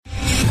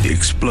The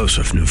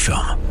explosive new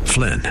film,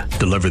 Flynn,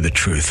 Deliver the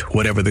Truth,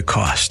 Whatever the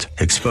Cost,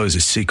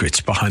 exposes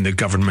secrets behind the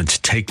government's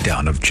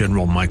takedown of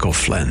General Michael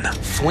Flynn.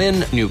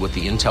 Flynn knew what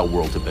the intel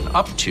world had been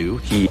up to.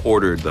 He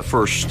ordered the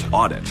first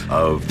audit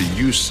of the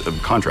use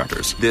of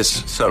contractors.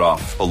 This set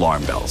off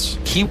alarm bells.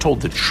 He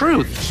told the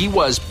truth. He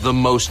was the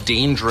most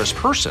dangerous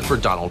person for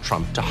Donald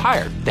Trump to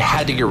hire. They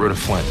had to get rid of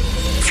Flynn.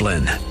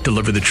 Flynn,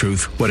 Deliver the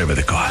Truth, Whatever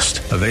the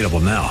Cost. Available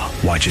now.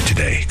 Watch it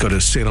today. Go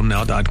to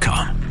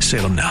salemnow.com.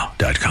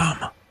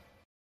 salemnow.com.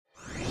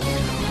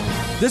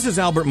 This is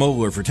Albert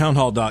Mohler for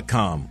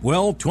townhall.com.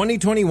 Well,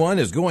 2021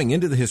 is going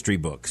into the history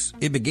books.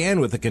 It began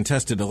with a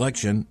contested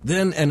election,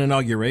 then an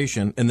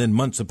inauguration, and then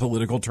months of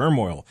political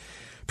turmoil.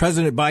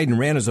 President Biden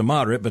ran as a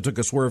moderate but took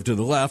a swerve to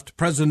the left.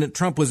 President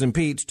Trump was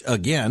impeached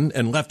again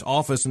and left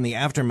office in the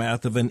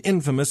aftermath of an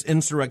infamous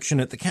insurrection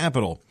at the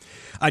Capitol.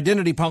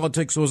 Identity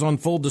politics was on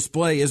full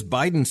display as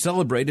Biden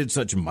celebrated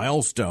such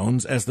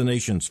milestones as the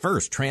nation's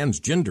first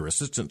transgender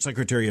Assistant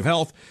Secretary of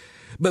Health.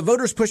 But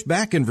voters pushed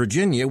back in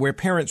Virginia, where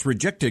parents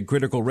rejected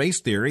critical race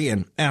theory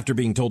and, after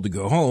being told to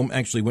go home,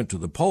 actually went to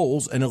the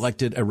polls and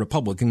elected a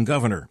Republican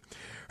governor.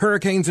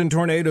 Hurricanes and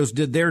tornadoes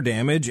did their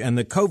damage, and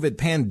the COVID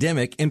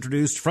pandemic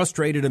introduced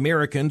frustrated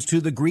Americans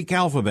to the Greek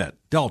alphabet,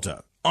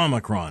 Delta,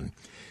 Omicron.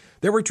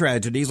 There were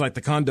tragedies like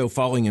the condo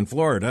falling in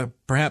Florida.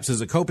 Perhaps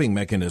as a coping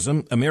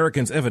mechanism,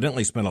 Americans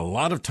evidently spent a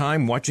lot of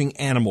time watching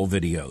animal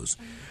videos.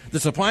 The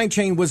supply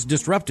chain was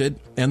disrupted,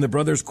 and the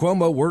brothers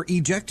Cuomo were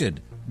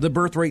ejected. The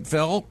birth rate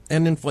fell,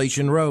 and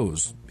inflation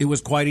rose. It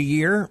was quite a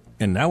year,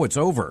 and now it's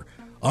over.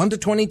 On to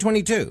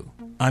 2022.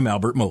 I'm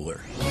Albert Mohler.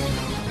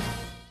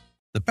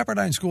 The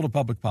Pepperdine School of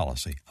Public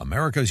Policy,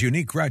 America's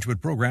unique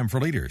graduate program for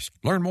leaders.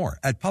 Learn more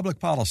at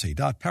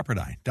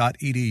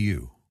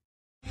publicpolicy.pepperdine.edu.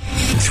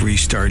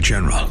 3-star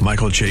General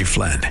Michael J.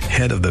 Flynn,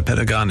 head of the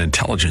Pentagon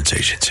Intelligence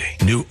Agency,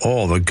 knew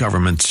all the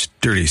government's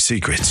dirty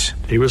secrets.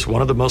 He was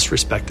one of the most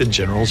respected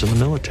generals in the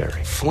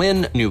military.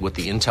 Flynn knew what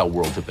the intel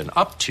world had been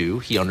up to.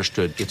 He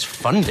understood its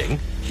funding.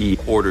 He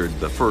ordered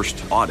the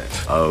first audit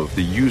of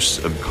the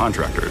use of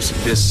contractors.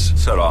 This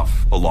set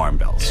off alarm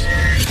bells.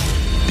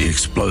 The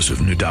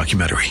explosive new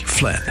documentary,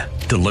 Flynn,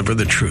 Deliver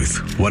the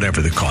Truth,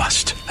 Whatever the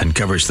Cost,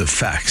 uncovers the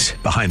facts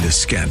behind this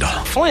scandal.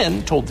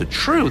 Flynn told the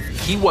truth.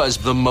 He was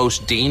the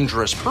most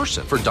dangerous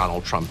person for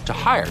Donald Trump to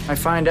hire. I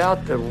find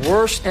out the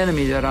worst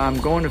enemy that I'm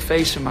going to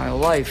face in my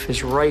life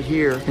is right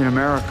here in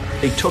America.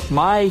 They took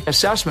my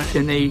assessment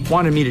and they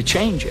wanted me to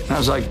change it. And I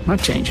was like, I'm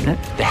not changing it.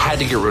 They had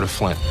to get rid of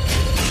Flynn.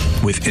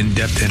 With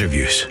in-depth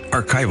interviews,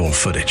 archival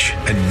footage,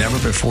 and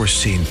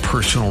never-before-seen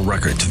personal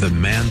records of the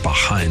man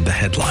behind the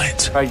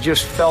headlines. I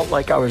just felt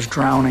like I was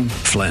drowning.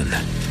 Flynn,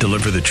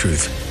 Deliver the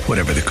Truth,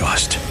 Whatever the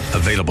Cost.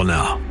 Available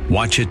now.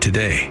 Watch it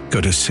today.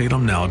 Go to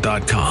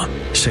salemnow.com.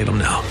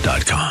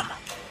 salemnow.com.